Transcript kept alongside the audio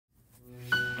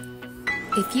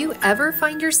If you ever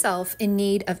find yourself in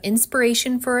need of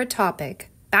inspiration for a topic,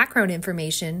 background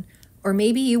information, or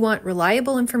maybe you want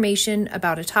reliable information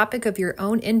about a topic of your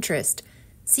own interest,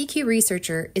 CQ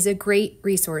Researcher is a great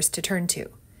resource to turn to.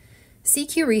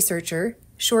 CQ Researcher,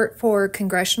 short for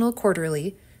Congressional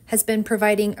Quarterly, has been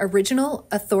providing original,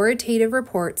 authoritative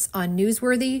reports on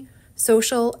newsworthy,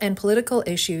 social, and political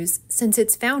issues since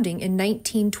its founding in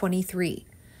 1923,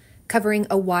 covering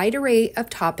a wide array of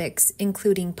topics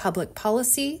including public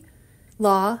policy,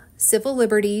 law, civil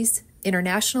liberties,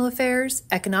 international affairs,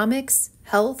 economics,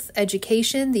 health,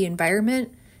 education, the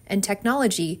environment, and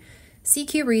technology.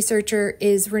 CQ Researcher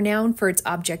is renowned for its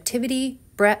objectivity,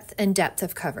 breadth, and depth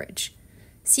of coverage.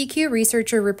 CQ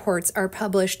Researcher reports are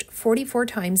published 44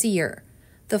 times a year.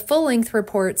 The full-length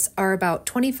reports are about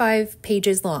 25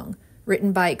 pages long,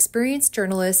 written by experienced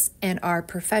journalists, and are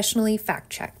professionally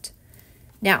fact-checked.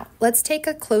 Now, let's take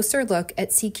a closer look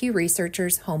at CQ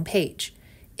Researcher's homepage.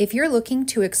 If you're looking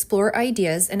to explore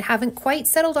ideas and haven't quite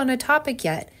settled on a topic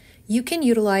yet, you can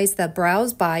utilize the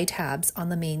Browse By tabs on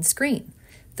the main screen.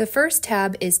 The first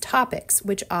tab is Topics,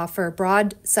 which offer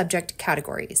broad subject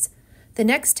categories. The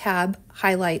next tab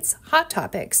highlights hot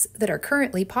topics that are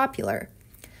currently popular.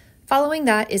 Following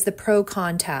that is the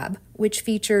Pro-Con tab, which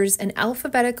features an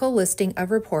alphabetical listing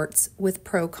of reports with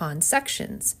pro-con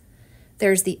sections.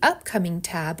 There's the Upcoming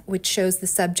tab, which shows the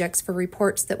subjects for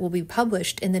reports that will be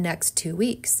published in the next 2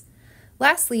 weeks.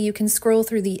 Lastly, you can scroll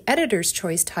through the Editor's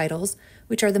Choice titles,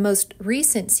 which are the most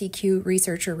recent CQ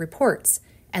Researcher reports,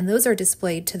 and those are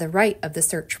displayed to the right of the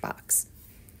search box.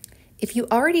 If you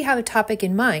already have a topic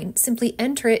in mind, simply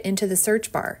enter it into the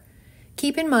search bar.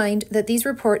 Keep in mind that these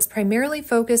reports primarily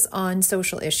focus on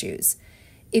social issues.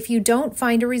 If you don't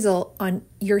find a result on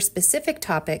your specific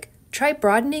topic, try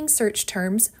broadening search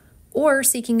terms or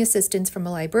seeking assistance from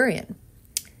a librarian.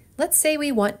 Let's say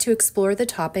we want to explore the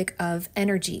topic of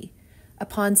energy.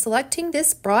 Upon selecting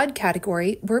this broad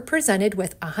category, we're presented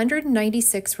with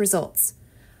 196 results.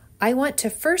 I want to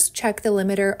first check the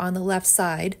limiter on the left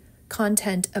side,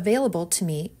 Content Available to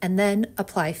Me, and then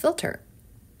Apply Filter.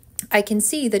 I can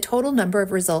see the total number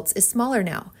of results is smaller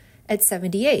now, at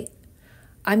 78.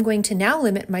 I'm going to now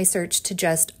limit my search to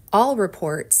just all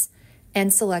reports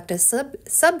and select a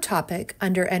subtopic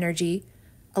under Energy,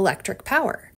 Electric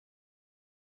Power.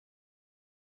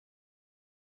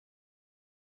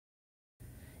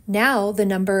 Now the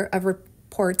number of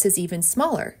reports is even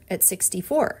smaller, at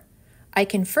 64. I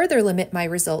can further limit my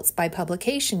results by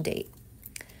publication date.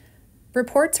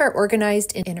 Reports are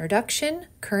organized in Introduction,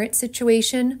 Current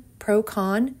Situation,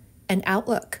 Pro-Con, and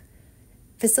Outlook,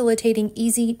 facilitating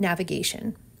easy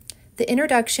navigation. The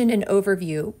introduction and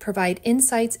overview provide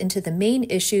insights into the main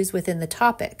issues within the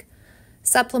topic,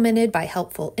 supplemented by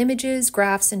helpful images,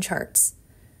 graphs, and charts.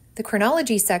 The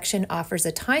chronology section offers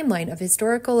a timeline of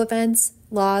historical events,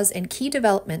 laws, and key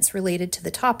developments related to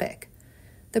the topic.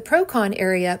 The Pro-Con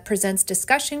area presents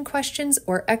discussion questions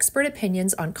or expert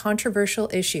opinions on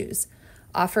controversial issues,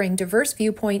 offering diverse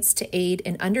viewpoints to aid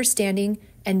in understanding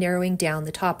and narrowing down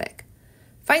the topic.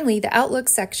 Finally, the Outlook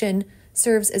section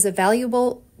serves as a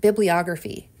valuable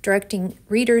bibliography, directing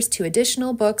readers to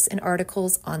additional books and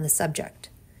articles on the subject.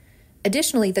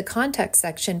 Additionally, the Context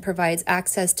section provides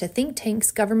access to think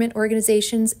tanks, government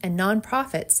organizations, and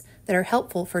nonprofits that are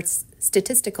helpful for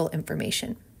statistical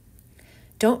information.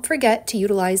 Don't forget to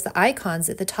utilize the icons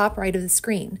at the top right of the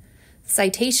screen. The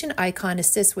citation icon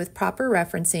assists with proper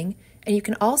referencing, and you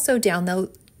can also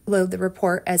download the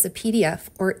report as a PDF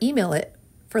or email it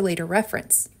for later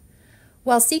reference.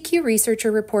 While CQ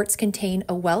Researcher reports contain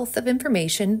a wealth of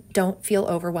information, don't feel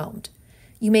overwhelmed.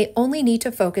 You may only need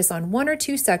to focus on 1 or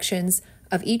 2 sections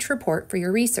of each report for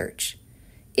your research.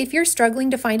 If you're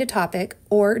struggling to find a topic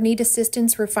or need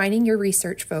assistance refining your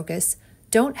research focus,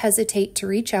 don't hesitate to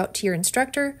reach out to your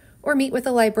instructor or meet with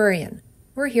a librarian.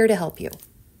 We're here to help you.